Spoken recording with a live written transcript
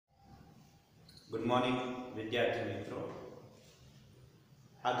Good morning विद्यार्थी मित्रों।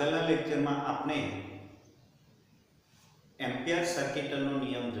 આગળના લેક્ચરમાં આપણે એમ્પિયર સર્કિટનો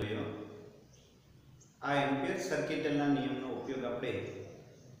નિયમ જોયો। આ એમ્પિયર સર્કિટના નિયમનો ઉપયોગ આપણે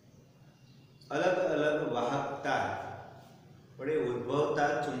અલગ અલગ વાહકતા વડે ઉદ્ભવતા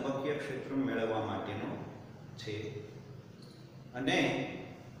ચુંબકીય ક્ષેત્ર મેળવવા માટેનો છે। અને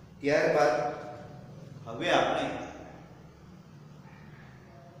ત્યારબાદ હવે આપણે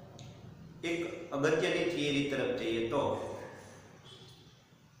एक अगत्यनी थियरी तरफ जाइए तो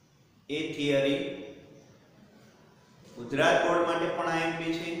ए थियरी गुजरात बोर्ड माटे पण आएमपी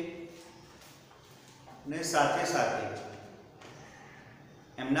छे ने साथे साथे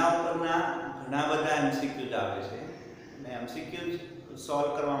एमना उपरना घणा बधा एमसीक्यूज आवे छे ने एमसीक्यूज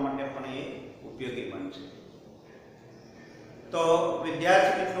सॉल्व करवा माटे पण ए उपयोगी बनशे। तो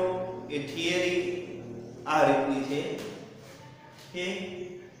विद्यार्थी मित्रों ए थियरी आ रीतनी छे के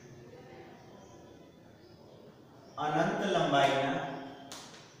अनंत लंबाईना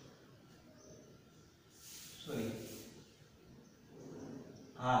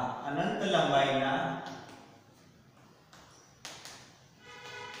अनंत लंबाईना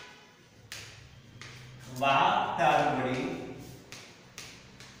वाहक तार वडे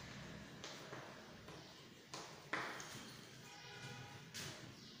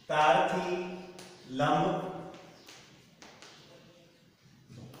तारथी लंब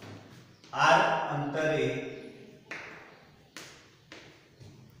आर अंतरे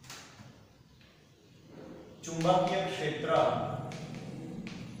चुंबकीय क्षेत्र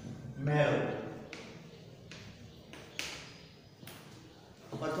मेळवो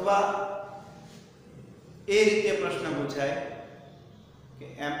अथवा ए रीते प्रश्न पूछाय कि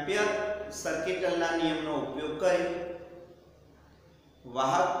एम्पियर सर्किटना नियमनो उपयोग करी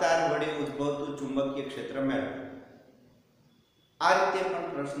वाहक तार वडे उद्भवतुं चुंबकीय क्षेत्र मेळवो। आ रीते पण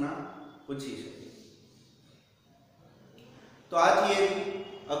प्रश्न पूछी शके। तो आ थियरी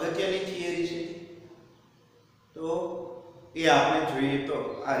अगत्यनी थियरी छे। तो ये आपने જોઈએ તો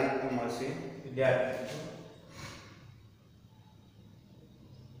આ રીતનું મળશે વિદ્યાર્થી।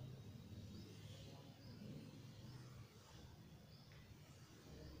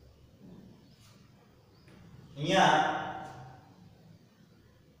 અહીંયા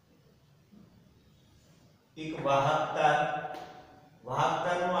એક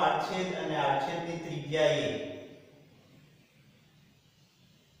વાહકતાનો આડછેદ અને આડછેદની ત્રિજ્યા a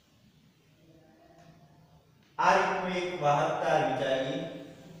आ रीतनो एक वाहकता विचारीए।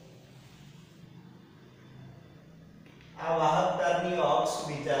 आ वाहकतानी अक्ष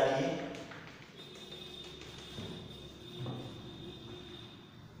विचारीए।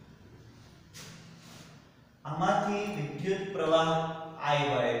 आमांथी विद्युत प्रवाह I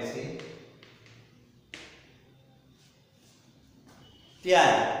वहे छे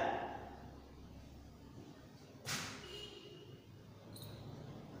त्यारे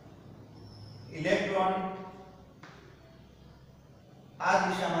इलेक्ट्रॉन आ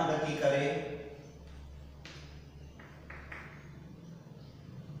दिशा में गति करे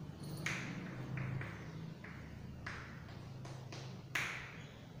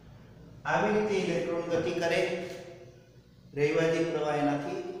આવી રીતે ઇલેક્ટ્રોન ગતિ કરે રૈવાદી પ્રવાહ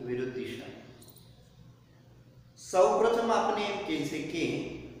એનાથી વિરુદ્ધ દિશા। સૌપ્રથમ આપણે એમ કહી શકીએ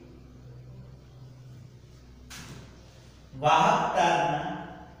વાહક તારના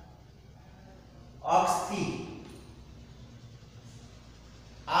અક્ષથી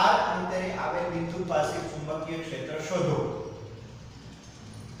आर अंतरे आवेल बिंदु पासे चुंबकीय क्षेत्र शोधो।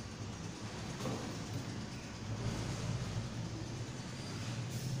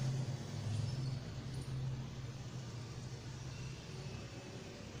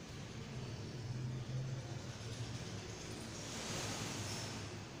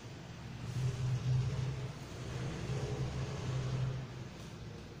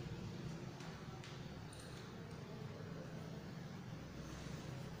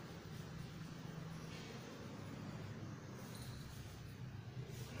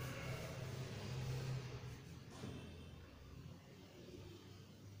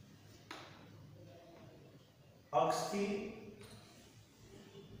 अक्ष थी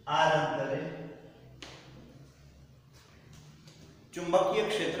आर अंतरे चुंबकीय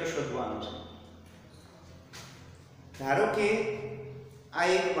क्षेत्र शोधवानुं छे। धारो के आ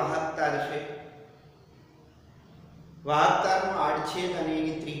एक वाहक तार छे। वाहक तारनो आडछेद अने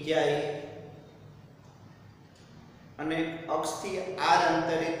एनी त्रिज्या ए अने अक्ष थी आर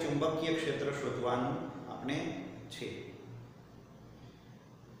अंतरे चुंबकीय क्षेत्र शोधवानुं आपणे छे।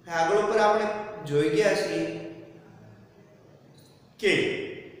 આગળ ઉપર આપણે જોઈ ગયા છીએ કે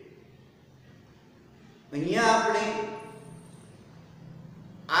અહીંયા આપણે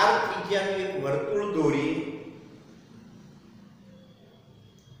r ત્રિજ્યાનું એક વર્તુળ દોરીએ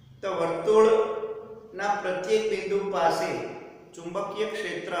તો વર્તુળના પ્રત્યેક બિંદુ પાસે ચુંબકીય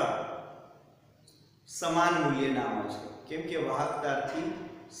ક્ષેત્ર સમાન મૂલ્યના મળશે, કેમ કે વાહક તારથી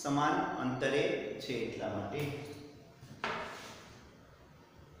સમાન અંતરે છે એટલા માટે.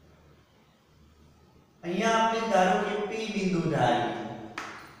 અહીંયા આપણે ધારો કે P બિંદુ ધારીએ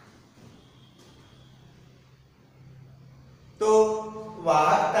તો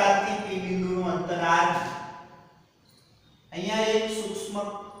વાહક તારથી P બિંદુનું અંતર r. અહીંયા એક સૂક્ષ્મ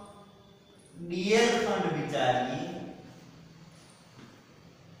dl ખંડ વિચારીએ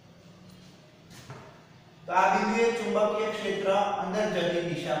તો આ બિંદુએ ચુંબકીય ક્ષેત્ર અંદર જતી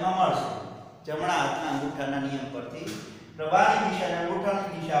દિશામાં મળશે. જમણા હાથના અંગૂઠાના નિયમ પરથી પ્રવાહની દિશાને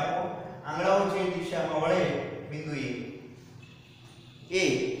અંગૂઠાની દિશા આપો, આંગળાઓ જે દિશામાં વળે બિંદુએ એ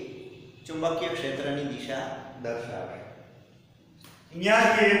ચુંબકીય ક્ષેત્રની દિશા દર્શાવે.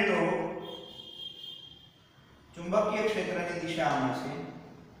 અહીંયા જોઈએ તો ચુંબકીય ક્ષેત્રની દિશા આમ છે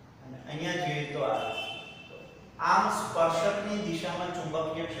અને અહીંયા જોઈએ તો આમ સ્પર્શકની દિશામાં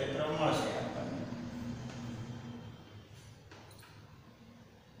ચુંબકીય ક્ષેત્ર મળશે આપણને.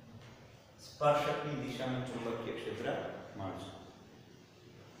 સ્પર્શકની દિશામાં ચુંબકીય ક્ષેત્ર મળશે.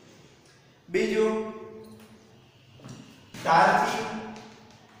 બીજું, તારથી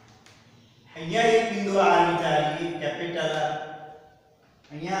અહીંયા એક બિંદુ આ વિચારીએ કેપિટલ R,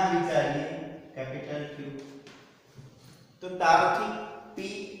 અહીંયા વિચારીએ કેપિટલ Q. તો તારથી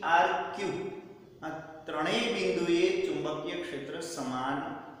PRQ આ ત્રણેય બિંદુએ ચુંબકીય ક્ષેત્ર સમાન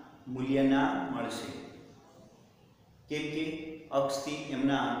મૂલ્યના મળશે, કેમ કે અક્ષથી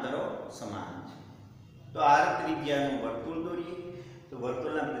એમના અંતરો સમાન છે. તો r ત્રિજ્યાનું વર્તુળ દોરીએ તો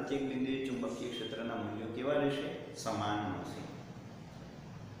વર્તુળના પ્રત્યેક બિંદુએ ચુંબકીય ક્ષેત્રના મૂલ્યો કેવા રહેશે? સમાન મળશે.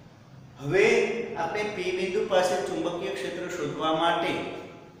 હવે આપણે P બિંદુ પાસે ચુંબકીય ક્ષેત્ર શોધવા માટે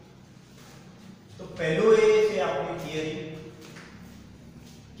તો પહેલું એ છે આપણી થિયરી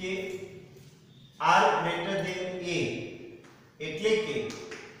કે r ગ્રેટર ધેન a એટલે કે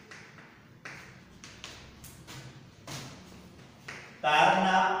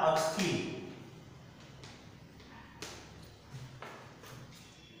તારના અક્ષથી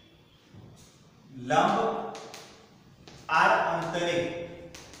લંબ r અંતરે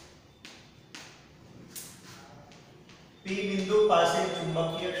P બિંદુ પાસે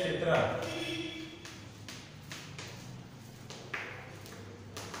ચુંબકીય ક્ષેત્ર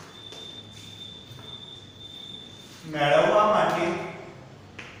મેળવવા માટે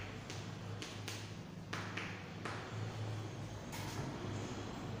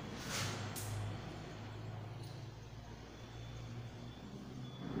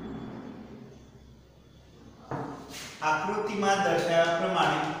આકૃતિમાં દર્શાવ્યા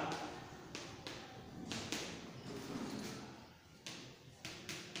પ્રમાણે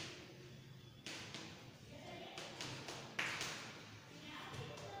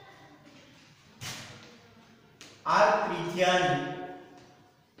આ ત્રિજ્યાની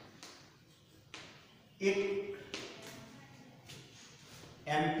એક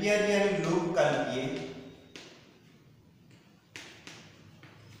એમ્પિયરિયન લૂપ કલ્પીએ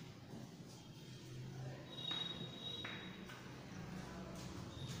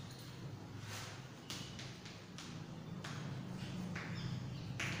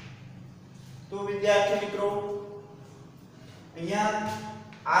તો વિદ્યાર્થી મિત્રો અહીંયા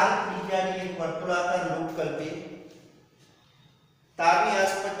r ત્રિજ્યાની એક વર્તુળાકાર લૂપ કલ્પીએ. તારની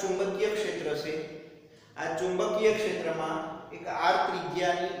આસપાસ ચુંબકીય ક્ષેત્ર છે. આ ચુંબકીય ક્ષેત્રમાં એક r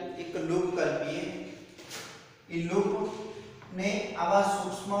ત્રિજ્યાની એક લૂપ કલ્પીએ. એ લૂપ ને આવા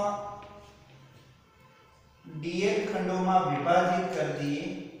સૂક્ષ્મ dl ખંડોમાં વિભાજિત કરી દઈએ.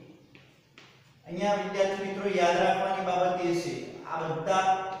 અહીંયા વિદ્યાર્થી મિત્રો યાદ રાખવાની બાબત એ છે આ બધા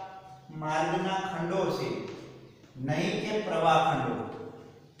માર્ગના ખંડો છે, નહીં કે પ્રવાહ ખંડો.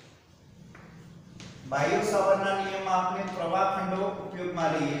 બાહ્ય સવરના નિયમમાં આપણે પ્રવાહ ખંડો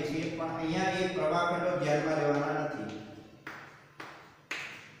ઉપયોગમાં લઈએ છીએ, પણ અહીંયા એ પ્રવાહ ખંડો ધ્યાનમાં લેવાના નથી.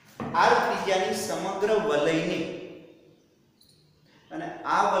 r ત્રિજ્યાની સમગ્ર વલયને, અને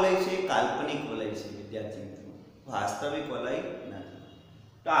આ વલય છે કાલ્પનિક વલય છે વિદ્યાર્થી મિત્રો, વાસ્તવિક વલય નથી.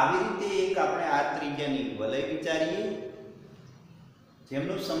 તો આવી રીતે એક આપણે r ત્રિજ્યાની વલય વિચારીએ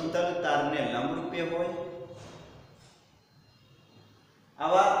જેમનું સમતલ તારને લંબ રૂપે હોય.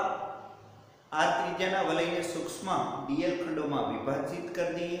 આવા આ ત્રિજ્યાના વલયને સૂક્ષ્મ dl ખંડોમાં વિભાજિત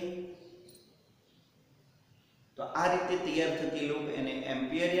કરી દઈએ તો આ રીતે તૈયાર થતી લૂપ એને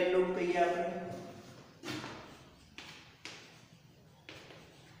એમ્પિયરિયન લૂપ કહીએ આપણે.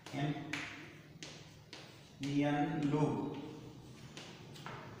 એમ્પિયરિયન લૂપ.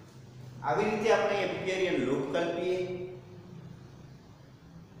 આવી રીતે આપણે એમ્પિયરિયન લૂપ કલ્પીએ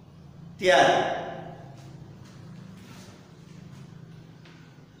ત્યારે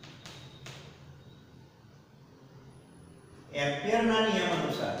એમ્પિયરના નિયમ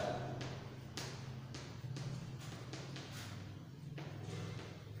અનુસાર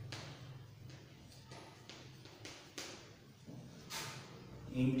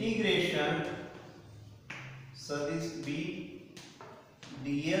इंटीग्रेशन सदिश b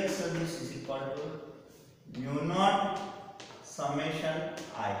dl सदिश is equal to mu naught summation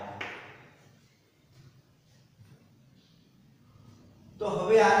I। तो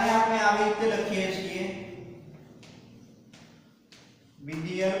હવે આને આપણે આવી રીતે લખીએ છીએ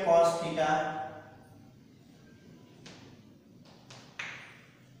bdl cos theta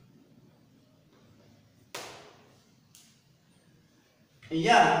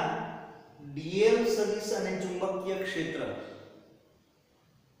या dl સદિશ અને ચુંબકીય ક્ષેત્ર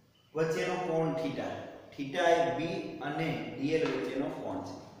વચ્ચેનો કોણ થીટા, થીટા એ b અને dl વચ્ચેનો કોણ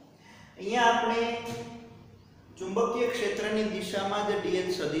છે। અહીંયા આપણે ચુંબકીય ક્ષેત્રની દિશામાં જ dl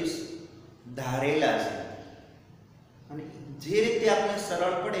સદિશ ધારેલા છે અને જે રીતે આપણે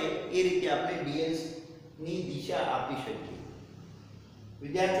સરળ પડે એ રીતે આપણે dl ની દિશા આપી શકીએ।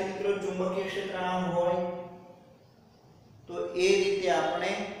 વિદ્યાર્થી મિત્રો, ચુંબકીય ક્ષેત્ર આમ હોય તો એ રીતે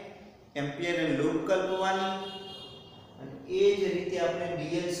આપણે એમ્પિયરને લૂપ કલ્પવાની અને એ જ રીતે આપણે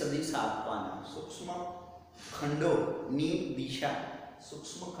dl સદિશ આપવાના। સૂક્ષ્મ ખંડોની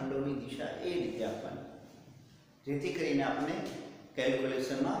દિશા એ રીતે આપવાની, જેથી કરીને આપણે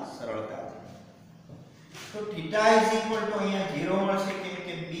કેલ્ક્યુલેશનમાં સરળતા થાય। તો થીટા ઇઝ ઇક્વલ ટુ અહીંયા 0 મળશે કેમ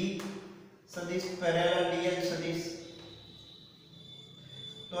કે b સદિશ પેરેલલ dl સદિશ,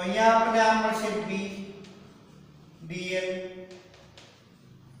 તો અહીંયા આપણે આ મળશે b dl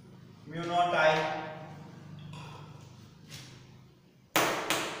mu naught I।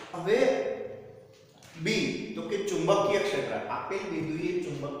 હવે b તો કે ચુંબકીય ક્ષેત્ર, આપેલ બિંદુએ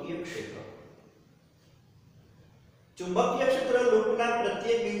ચુંબકીય ક્ષેત્ર લૂપના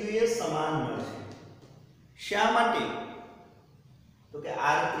પ્રત્યેક બિંદુએ સમાન મળશે। શા માટે? તો કે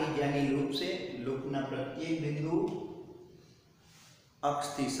r ત્રિજ્યાની લૂપ છે, લૂપના પ્રત્યેક બિંદુ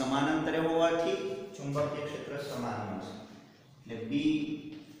અક્ષથી સમાંતરે હોવાથી ચુંબકીય ક્ષેત્ર સમાન મળશે। એટલે b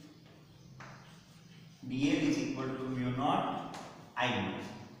dl is equal to mu naught I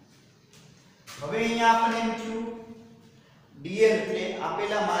મળશે। હવે અહીંયા આપણે એમ થયું dl એટલે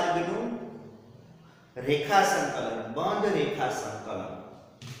આપેલા માર્ગનું રેખા સંકલન, બંધ રેખા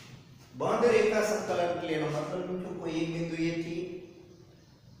સંકલન એટલે એનો મતલબ શું, કોઈ એક બિંદુએથી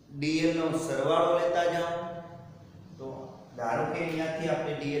dl નો સરવાળો લેતા જાઓ, તો ધારો કે અહીંયાથી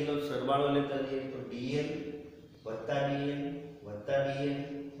આપણે dl નો સરવાળો લેતા જઈએ તો dl વત્તા dl વત્તા dl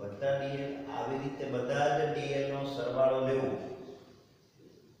વત્તા dl, આવી રીતે બધા જ dl નો સરવાળો લેવો।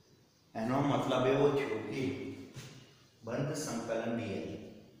 એનો મતલબ એવો થયો કે બંધ સંકલન dl,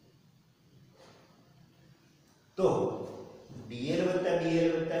 તો dl વત્તા dl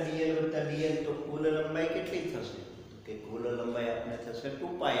વત્તા dl વત્તા dl, તો કુલ લંબાઈ કેટલી થશે? તો કે કુલ લંબાઈ આપણે થશે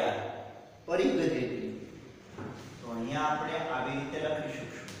 2πr પરિઘ જેટલી। તો અહીંયા આપણે આવી રીતે લખી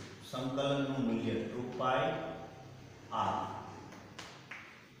શકશું સંકલનનું મૂલ્ય 2πr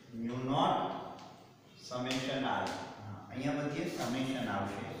mu naught summation r। અહીંયા બધી સમેશન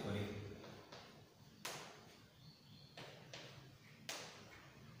આવશે, સોરી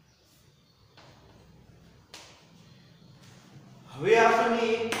હવે આપણને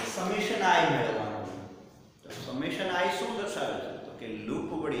સમેશન i મેળવવાનું। તો સમેશન i શું દર્શાવે છે? તો કે લૂપ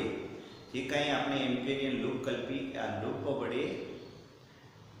વડે જે કંઈ આપણે એમ્પિયરિયન લૂપ કલ્પી, આ લૂપ વડે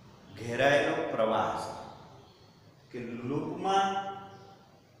ઘેરાયેલો પ્રવાહ કે લૂપમાં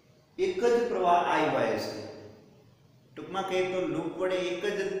એક જ પ્રવાહ i વહે છે। ટૂંકમાં કહીએ તો લૂપ વડે એક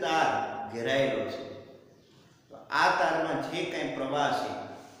જ તાર ઘેરાયેલો છે, તો આ તારમાં જે કંઈ પ્રવાહ છે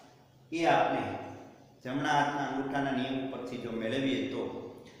એ આપણે જમણા હાથના અંગૂઠાના નિયમ પરથી જો મેળવીએ તો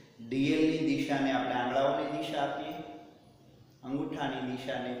dl ની દિશાને આપણે આંગળાઓની દિશા આપીએ, અંગૂઠાની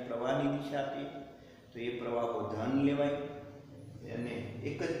દિશાને પ્રવાહની દિશા આપીએ, તો એ પ્રવાહો ધન લેવાય અને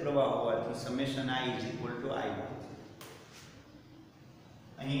એક જ પ્રવાહ હોવાથી summation i is equal to i મળે છે।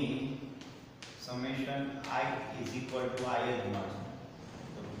 અહીં summation i is equal to i જ મળશે,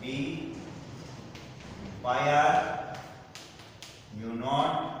 તો b pi r mu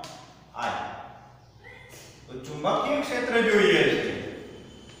naught I। તો ચુંબકીય ક્ષેત્ર જોઈએ છે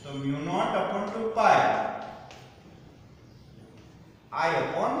તો mu naught upon 2 pi I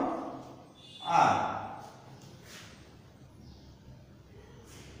upon r,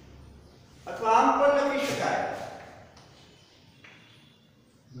 અથવા આમ પણ લખી શકાય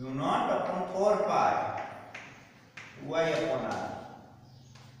mu naught upon 4 pi y upon r।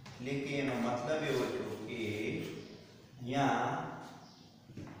 એટલે કે એનો મતલબ એવો છે કે અહીંયા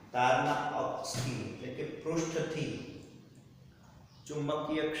તારના અક્ષથી એટલે કે પૃષ્ઠથી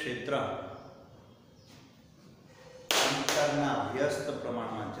ચુંબકીય ક્ષેત્ર અંતરના વ્યસ્ત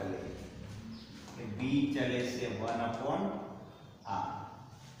પ્રમાણમાં ચાલે છે. B ચાલે છે 1/r.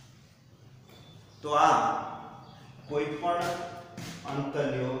 તો આ કોઈ પણ અંતર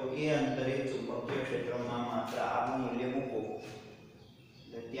લ્યો, એ અંતરે ચુંબકીય ક્ષેત્રમાં માત્ર r નું મૂલ્ય મૂકો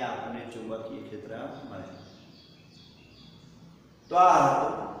એટલે ત્યાં આપણને ચુંબકીય ક્ષેત્ર મળે. તો આ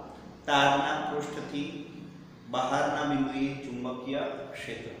તારના પૃષ્ઠથી બહારના બિંદુએ ચુંબકીય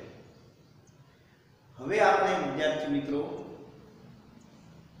ક્ષેત્ર. હવે આપણે વિદ્યાર્થી મિત્રો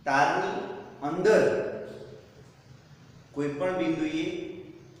તારની અંદર કોઈ પણ બિંદુએ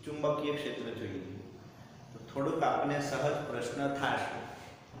ચુંબકીય ક્ષેત્ર જોઈએ તો થોડુંક આપણને સહજ પ્રશ્ન થશે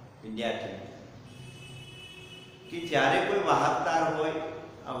વિદ્યાર્થી કે જ્યારે કોઈ વાહક તાર હોય,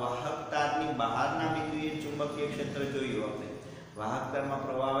 આ વાહક તારની બહારના બિંદુએ ચુંબકીય ક્ષેત્ર જોયું. આપણે વાહક તારમાં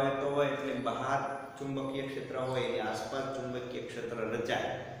પ્રવાહ વહેતો હોય એટલે બહાર ચુંબકીય ક્ષેત્ર હોય, એની આસપાસ ચુંબકીય ક્ષેત્ર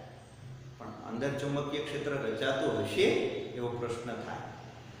રચાય, પણ અંદર ચુંબકીય ક્ષેત્ર રચાતું હશે એવો પ્રશ્ન થાય.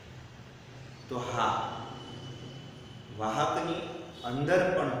 તો હા, વાહકની અંદર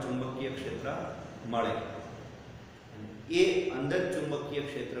પણ ચુંબકીય ક્ષેત્ર મળે. એ અંદર ચુંબકીય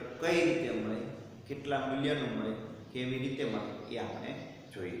ક્ષેત્ર કઈ રીતે મળે, કેટલા મૂલ્યનું મળે, કેવી રીતે મળે એ આપણે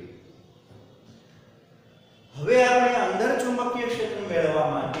જોઈએ. હવે આપણે અંદર ચુંબકીય ક્ષેત્ર મેળવવા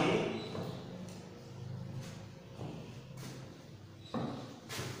માટે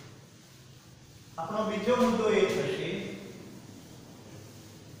આપણો બીજો મુદ્દો એ થશે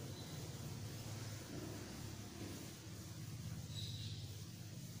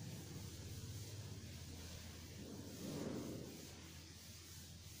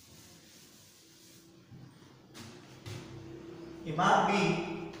એમાં બી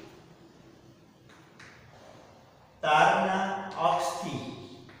તારના અક્ષથી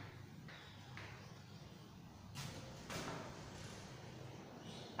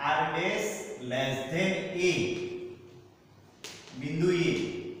r dash less than a બિંદુએ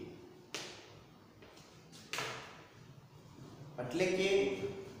એટલે કે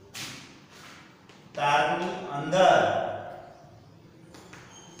તારની અંદર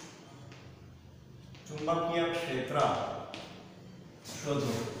ચુંબકીય ક્ષેત્ર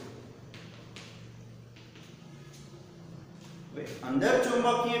શોધો. અંદર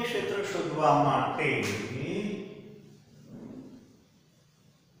ચુંબકીય ક્ષેત્ર શોધવા માટે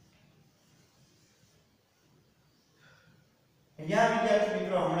અહીંયા વિદ્યાર્થી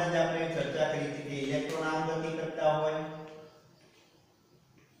મિત્રો હમણાં જ આપણે ચર્ચા કરી હતી કે ઇલેક્ટ્રોન આમ ગતિ કરતા હોય,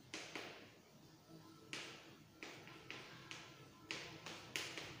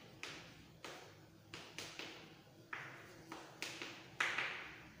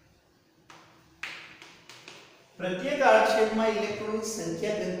 પ્રત્યેક આડછેદમાં ઇલેક્ટ્રોનની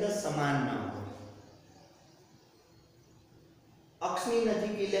સંખ્યા ઘનતા સમાન ન હોય. અક્ષની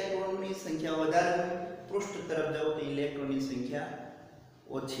નજીક ઇલેક્ટ્રોનની સંખ્યા વધારે હોય, પૃષ્ઠ તરફ જાઓ તો ઇલેક્ટ્રોનની સંખ્યા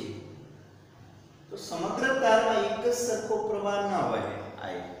ઓછી. તો સમગ્ર તારમાં એક જ સરખો પ્રવાહ ન વહે.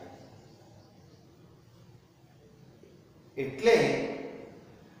 એટલે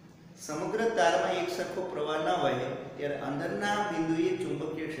સમગ્ર તારમાં એક સરખો પ્રવાહ ન વહે ત્યારે અંદરના બિંદુએ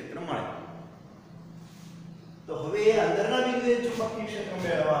ચુંબકીય ક્ષેત્ર મળે. તો હવે અંદરના બિંદુએ ચુંબકીય ક્ષેત્ર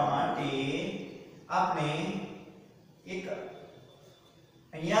મેળવવા માટે આપણે એક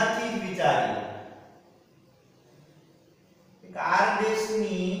અહીંયાથી જ વિચારીએ, એક r ડેશ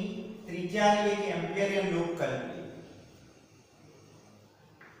ની ત્રિજ્યાની એક એમ્પિયરિયન લૂપ કલ્પીએ.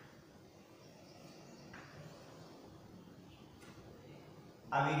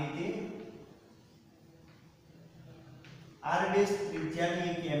 આવી રીતે r ડેશ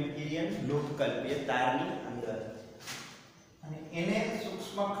ત્રિજ્યાની એક એમ્પિયરિયન લૂપ કલ્પીએ તારની અંદર, અને એને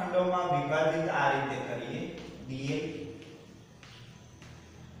સૂક્ષ્મ ખંડોમાં વિભાજિત આ રીતે કરીએ dl.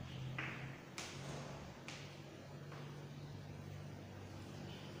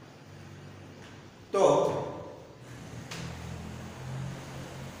 તો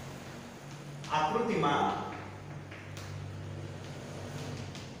આકૃતિમાં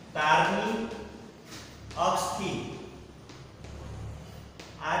તારની અક્ષથી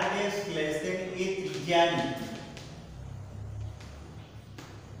r dash less than a ત્રિજ્યાની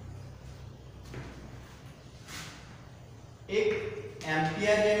એક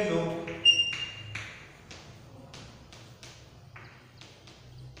એમ્પિયરિયન લૂપ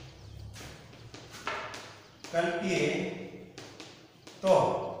કલ્પીએ તો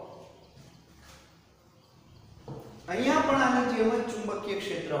અહીંયા પણ આના જેમ જ ચુંબકીય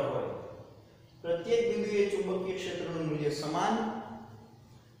ક્ષેત્ર હોય. પ્રત્યેક બિંદુએ ચુંબકીય ક્ષેત્રનું મૂલ્ય સમાન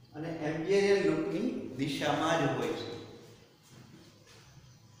અને એમ્પિયરિયન લૂપની દિશામાં જ હોય છે.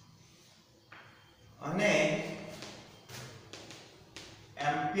 અને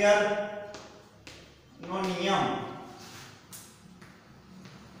એમ્પિયર નો નિયમ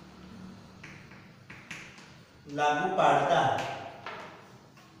લાગુ પાડતા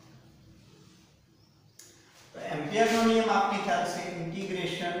તો એમ્પિયર નો નિયમ આપને ખ્યાલ છે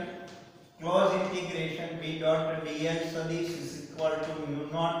integration close integration b dot dl સદિશ is equal to mu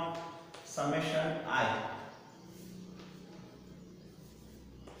naught summation I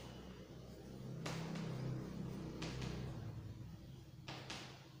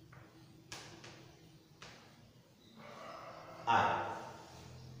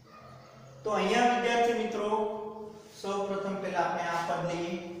તો અહીંયા વિદ્યાર્થી મિત્રો સૌપ્રથમ પહેલા આપણે આ પદ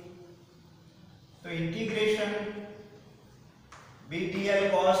લઈએ તો integration b dl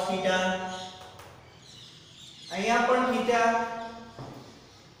cos theta અહીંયા પણ થીટા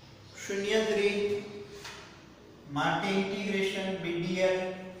 0 માટે ઇન્ટિગ્રેશન b dl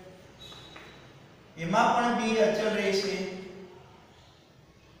એમાં પણ b અચળ રહેશે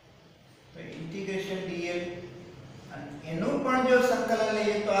તો ઇન્ટિગ્રેશન dl અને એનું પણ જો સંકલન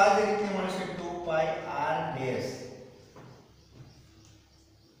લઈએ તો આ જ રીતે મળશે 2 pi r dash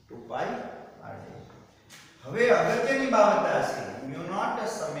 2 pi r dash હવે અગત્યની બાબત આ છે મ્યુ નોટ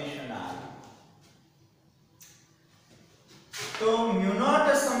સમેશન r તો મ્યુ નોટ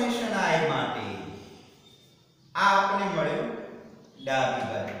સમેશન i માટે આ આપણે મળ્યું ડાબી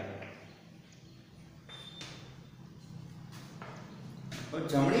બાજુ તો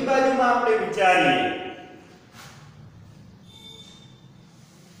જમણી બાજુમાં આપણે વિચારીએ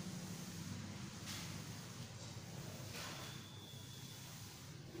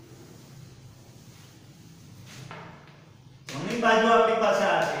બાજુ આપણી પાસે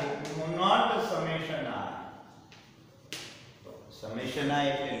આ છે મ્યુ નોટ સમેશન r તો સમેશન r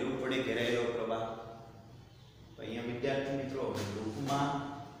એટલે લૂપ વડે ઘેરાયેલો પ્રવાહ તો અહીંયા વિદ્યાર્થી મિત્રો લૂપમાં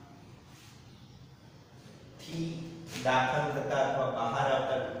થી દાખલ થતા અથવા બહાર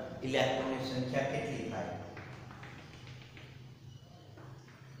આવતા ઇલેક્ટ્રોનની સંખ્યા કેટલી થાય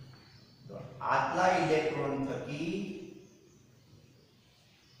તો આટલા ઇલેક્ટ્રોન થકી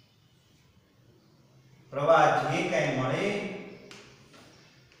પ્રવાહ જે કઈ મળે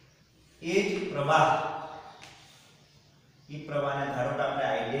એ જ પ્રવાહ ઈ પ્રવાહને ધારો કે આપણે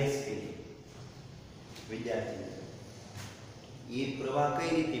I ડેશ કહીએ વિદ્યાર્થી એ પ્રવાહ કઈ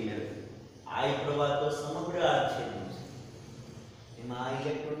રીતે મેળવે I પ્રવાહ તો સમગ્ર R છેદનો છે એમાં આ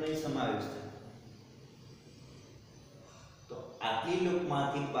ઇલેક્ટ્રોનનો સમાવેશ થાય તો આટલી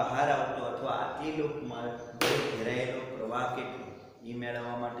લૂપમાંથી બહાર આવતો અથવા આટલી લૂપમાં ઘેરાયેલો પ્રવાહ કેટલો એ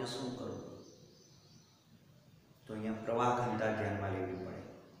મેળવવા માટે શું કરવું તો અહીંયા પ્રવાહ ઘનતા ધ્યાનમાં લેવી પડે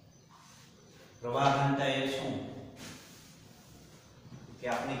પ્રવાહ ઘનતા એ શું કે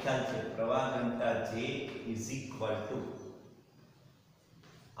આપણે ખ્યાલ છે પ્રવાહ ઘનતા J is equal to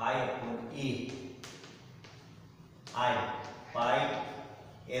I upon E I pi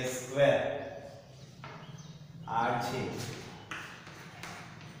a square R છે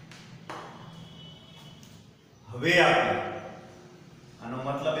હવે આપણે આનો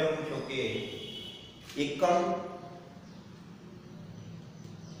મતલબ એવું છે કે એકમ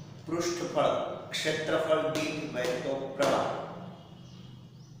પૃષ્ઠફળ ક્ષેત્રફળ દીઠ વહેતો પ્રવાહ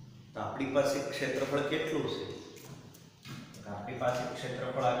તો આપણી પાસે ક્ષેત્રફળ કેટલું છે તો આપણી પાસે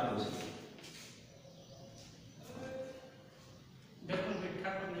ક્ષેત્રફળ આટલું છે દર્પણ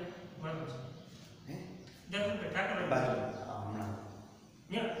બેઠા કરને માનો છે હે દર્પણ બેઠા કરને બાજુ હમણાં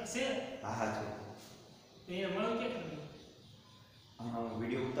ન્યા છે હા હા છે તો એ મળો કે હમણાં હું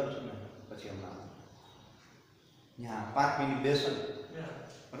વિડિયો ઉતારશું ને પછી હમણાં ત્યાં 5 મિનિટ બેસો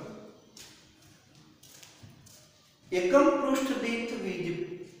બરાબર એકમ પૃષ્ઠ દીઠ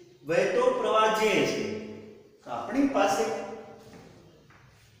વહેતો પ્રવાહ જે છે તો આપણી પાસે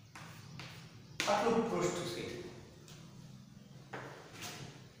આટલું પૃષ્ઠ છે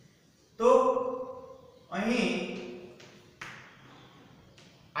તો અહીં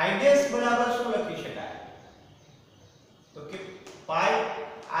I ડેશ બરાબર શું લખી શકાય તો કે પાઈ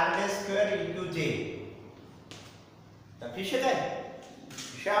r dash square into j લખી શકાય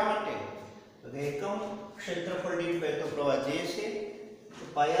શા માટે તો કે એકમ ક્ષેત્રફળ દીઠ વહેતો પ્રવાહ જે છે તો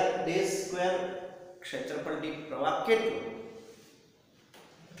પાઈ r ડેશ સ્ક્વેર ક્ષેત્રફળ દીઠ પ્રવાહ કેટલો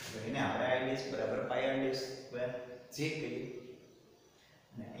તો એને આપણે I ડેશ બરાબર પાઈ r ડેશ સ્ક્વેર જે કહીએ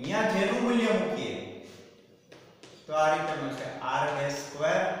અને અહીંયા જેનું મૂલ્ય મૂકીએ તો આ રીતે મળશે r ડેશ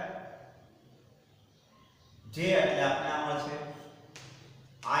સ્ક્વેર જે એટલે આપણે આ મળશે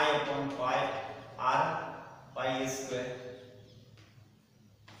I upon pi r pi a square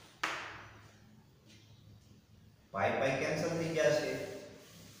pi pi cancel થઈ જશે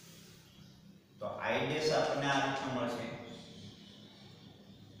તો I ડેશ આપણને આ રીતે મળશે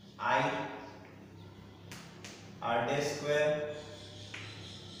I r dash square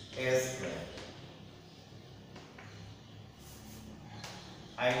s square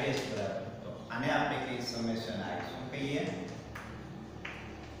i dash બરાબર, તો આને આપણે કઈ સમેશન i શું કહીએ?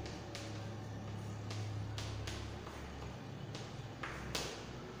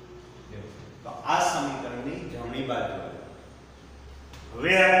 તો આ સમીકરણની જમણી બાજુ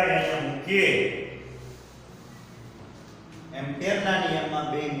હવે આપણે અહીંયા મૂકીએ એમ્પિયરના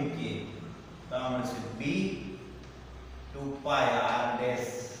નિયમમાં બે મૂકીએ તો આ મળશે b 2 pi r dash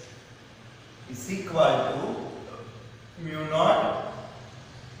is equal to mu naught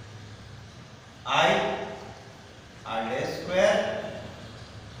I r dash square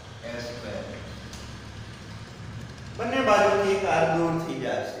s square બંને બાજુથી એક r દૂર થઈ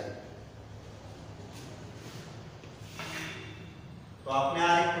જશે તો આપણે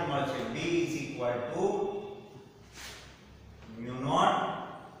આ રીતનું મળશે b is equal to mu naught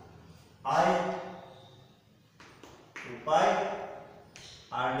I 2 pi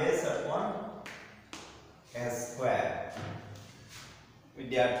r dash upon s square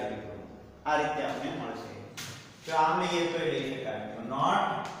વિદ્યાર્થી મિત્રો આ રીતે આપણે મળશે તો આમ લઈએ તો લઈ શકાય mu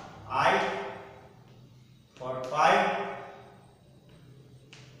naught I 4 pi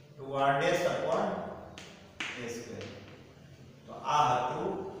 2 r dash upon s square તો આ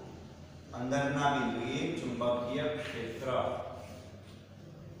હતું અંદરના બિંદુએ ચુંબકીય ક્ષેત્ર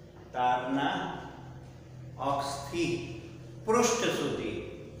તારના અક્ષથી પૃષ્ઠ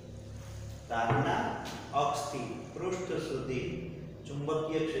સુધી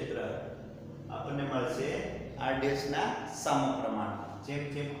ચુંબકીય ક્ષેત્ર આપણને મળશે r ડેશ ના સમપ્રમાણમાં જેમ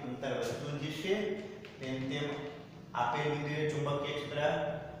જેમ અંતર વધતું જશે તેમ તેમ આપેલ બિંદુએ ચુંબકીય ક્ષેત્ર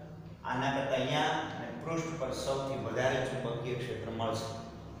આના કરતા અહીંયા અને પૃષ્ઠ પર સૌથી વધારે ચુંબકીય ક્ષેત્ર મળશે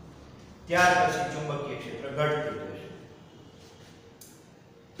ત્યાર પછી ચુંબકીય ક્ષેત્ર ઘટતું જશે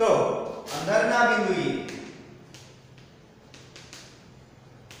તો અંદરના બિંદુએ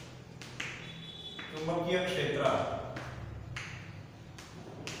ચુંબકીય ક્ષેત્ર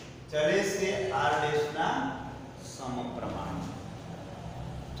ચલે છે r ડેશ ના સમપ્રમાણમાં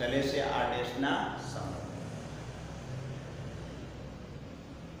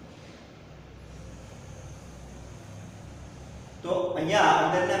તો અહીંયા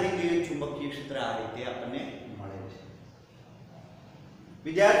અંદરના બિંદુએ ચુંબકીય ક્ષેત્ર આ રીતે આપણને મળે છે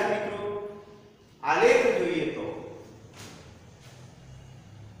વિદ્યાર્થી મિત્રો આલેખ જોઈએ તો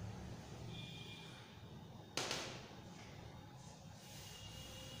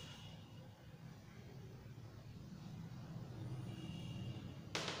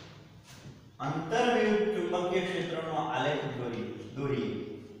અંતરવિરુદ્ધ ચુંબકીય ક્ષેત્રનો આલેખ દોરીએ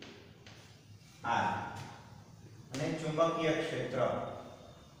આ અને ચુંબકીય ક્ષેત્ર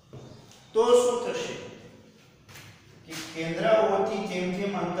તો શું થશે કે કેન્દ્ર O થી જેમ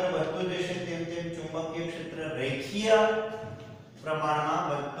જેમ અંતર વધતું જશે તેમ તેમ ચુંબકીય ક્ષેત્ર રેખીય પ્રમાણમાં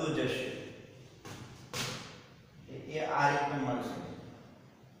વધતું જશે એ આ રીતે મળશે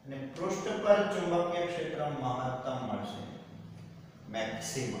અને પૃષ્ઠ પર ચુંબકીય ક્ષેત્ર મહત્તમ મળશે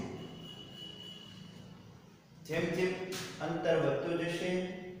મેક્સિમમ જેમ જેમ અંતર વધતું જશે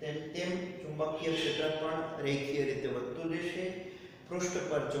તેમ તેમ ચુંબકીય ક્ષેત્ર પણ રેખીય રીતે વધતું જશે પૃષ્ઠ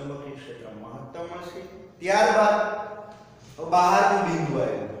પર ચુંબકીય ક્ષેત્ર મહત્તમ મળશે ત્યારબાદ બહારનું બિંદુ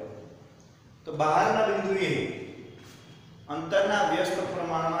આવ્યું તો બહારના બિંદુએ અંતરના વ્યસ્ત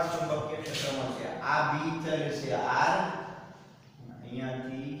પ્રમાણમાં ચુંબકીય ક્ષેત્ર મળશે આ b ચલે છે r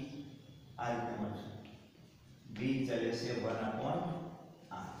અહીંયાથી આ રીતે મળશે b ચલે છે 1/r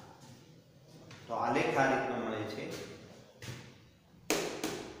તો આલેખ આ રીતનો મળે છે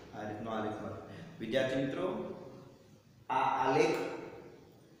આ રીતનો આલેખ મળે વિદ્યાર્થી મિત્રો આ આલેખ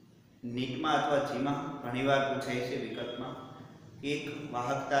નીટમાં અથવા જીમાં ઘણીવાર પૂછાય છે વિકલ્પમાં એક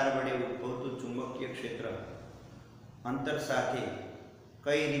વાહક તાર વડે ઉદ્ભવતું ચુંબકીય ક્ષેત્ર અંતર સાથે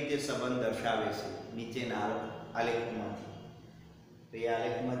કઈ રીતે સંબંધ દર્શાવે છે નીચેના આલેખમાંથી તો એ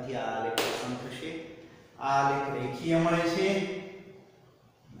આલેખમાંથી આ આલેખ પસંદ થશે આ આલેખ રેખીય મળે છે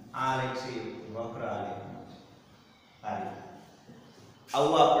આ આલેખ છે વક્ર આલેખ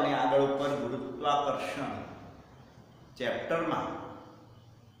આવું આપણે આગળ ઉપર ગુરુત્વાકર્ષણ ચેપ્ટરમાં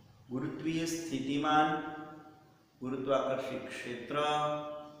ગુરુત્વીય સ્થિતિમાન ગુરુત્વાકર્ષી ક્ષેત્ર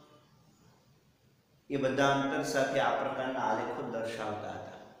એ બધા અંતર સાથે આ પ્રકારના આલેખો દર્શાવતા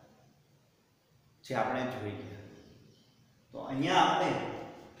હતા જે આપણે જોઈ ગયા તો અહીંયા આપણે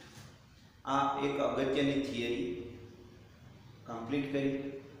આ એક અગત્યની થિયરી કમ્પ્લીટ કરી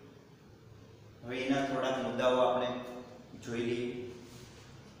હવે એના થોડાક મુદ્દાઓ આપણે જોઈ લઈએ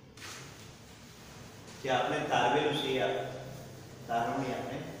જે આપણે તારવેલું છે આ તારવણી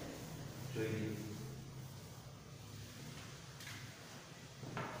આપણે જોઈ લઈએ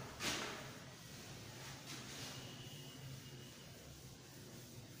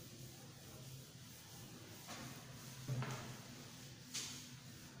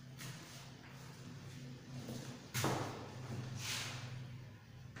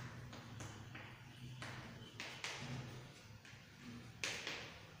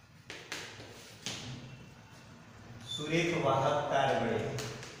સુરેખ વાહક તાર વડે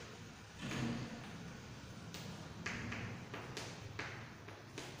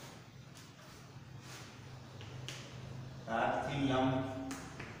તારથી લંબ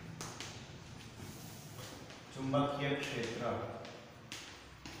ચુંબકીય ક્ષેત્ર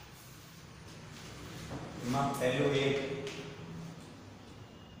એમાં પહેલું એક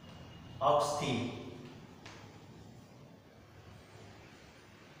અક્ષથી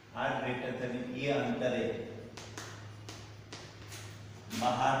r greater than એ અંતરે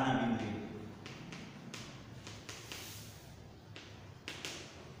બહારના બિંદુએ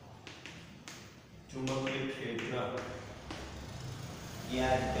ચુંબકીય ક્ષેત્ર એ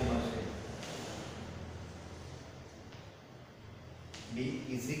આ રીતે મળશે. B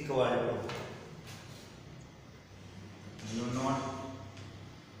is equal to mu naught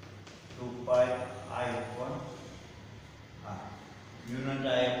 2 pi I upon r. mu naught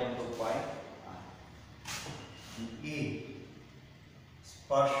I upon 2 pi r. E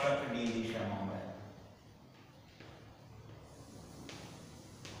સ્પર્શક ડી દિશામાં મળે.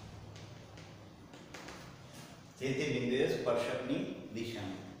 જે તે બિંદુએ સ્પર્શકની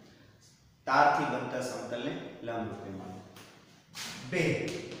દિશામાં તારથી બનતા સમતલને લંબ રૂપે મળે. બે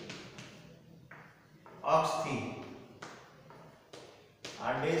અક્ષથી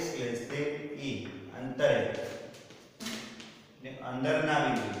r dash less than e અંતરે ને અંદરના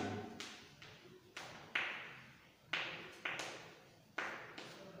બિંદુ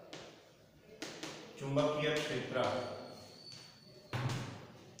ચુંબકીય ક્ષેત્ર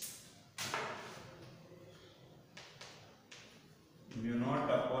mu naught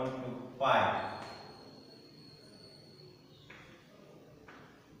upon 2 pi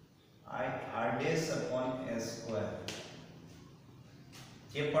I r dash upon s square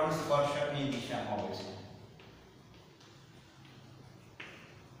જે પણ સ્પર્શકની દિશામાં હોય છે.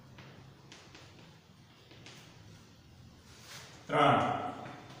 ત્રણ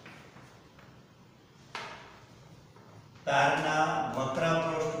તારના વક્ર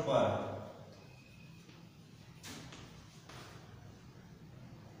પૃષ્ઠ પર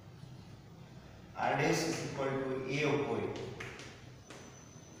r dash is equal to a હોય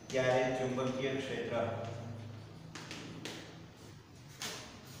ત્યારે ચુંબકીય ક્ષેત્ર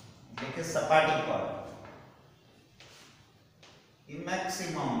એટલે કે સપાટી પર એ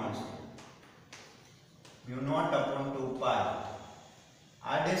મેક્સિમમ મળશે. mu naught upon 2 pi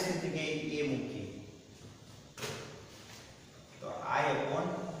r dash ની જગ્યાએ a મૂકી તો I upon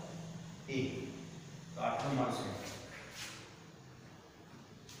a તો આટલું મળશે.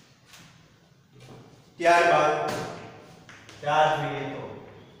 ત્યારબાદ ચાર જોઈએ તો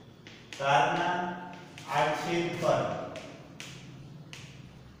તારના આડછેદ પર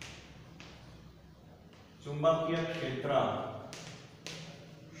ચુંબકીય ક્ષેત્ર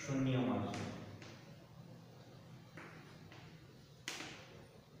શૂન્ય મળશે.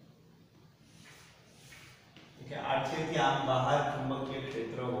 કે આડછેદથી આમ બહાર ચુંબકીય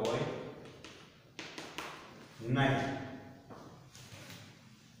ક્ષેત્ર હોય નહીં.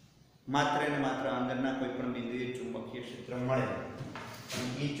 માત્ર ને માત્ર અંદરના કોઈ પણ બિંદુએ ચુંબકીય ક્ષેત્ર મળે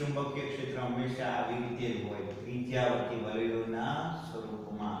પણ એ ચુંબકીય ક્ષેત્ર હંમેશા આવી રીતે જ હોય ત્રિજ્યાવર્તી વલયોના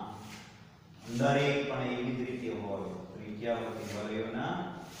સ્વરૂપમાં. અંદર એક પણ એવી જ રીતે હોય ત્રિજ્યાવર્તી વલયોના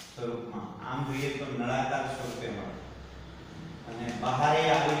સ્વરૂપમાં. આમ જોઈએ તો નળાકાર સ્વરૂપે મળે અને બહાર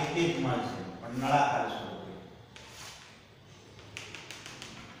આવી રીતે જ મળશે પણ નળાકાર સ્વરૂપે.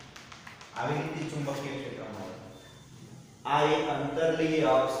 આવી રીતે ચુંબકીય ક્ષેત્ર મળે. આ એક અંતરલીય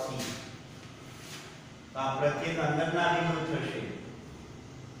અક્ષથી તો આ પ્રત્યેક અંદરના બિંદુ થશે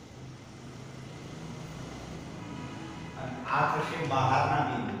અને આ થશે બહારના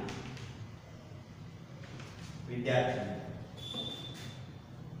બિંદુ. વિદ્યાર્થી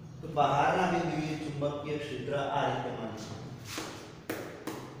તો બહારના બિંદુએ ચુંબકીય ક્ષેત્ર આ રીતે મળશે.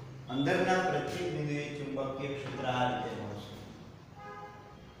 અંદરના પ્રત્યેક બિંદુએ ચુંબકીય ક્ષેત્ર આ રીતે મળશે.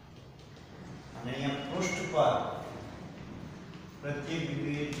 અને અહીંયા પૃષ્ઠ પર પ્રત્યેક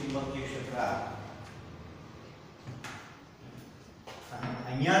બિંદુએ ચુંબકીય ક્ષેત્ર અને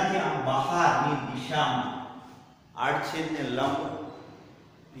અહીંયાથી આમ બહારની દિશામાં આડછેદને લંબ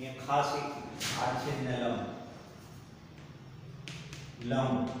અહીંયા ખાસ એક આડછેદને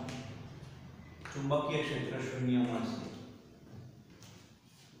લંબ ચુંબકીય ક્ષેત્ર શૂન્ય મળશે.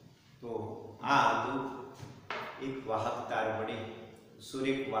 તો આ હતું એક વાહક તાર વડે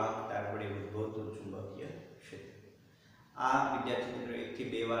સુરેખ વાહક તાર વડે ઉદ્ભવતું ચુંબકીય ક્ષેત્ર. આ વિદ્યાર્થી મિત્રો 1 થી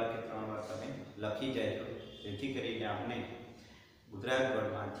 2 વાર કે 3 વાર તમે લખી જાય જેથી કરીને આપણે ગુજરાત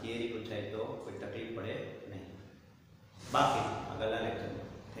બોર્ડમાં થિયરી પૂછાય તો કોઈ તકલીફ પડે નહીં. બાકી આગળના લેક્ચરમાં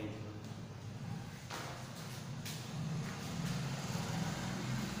થેન્ક યુ.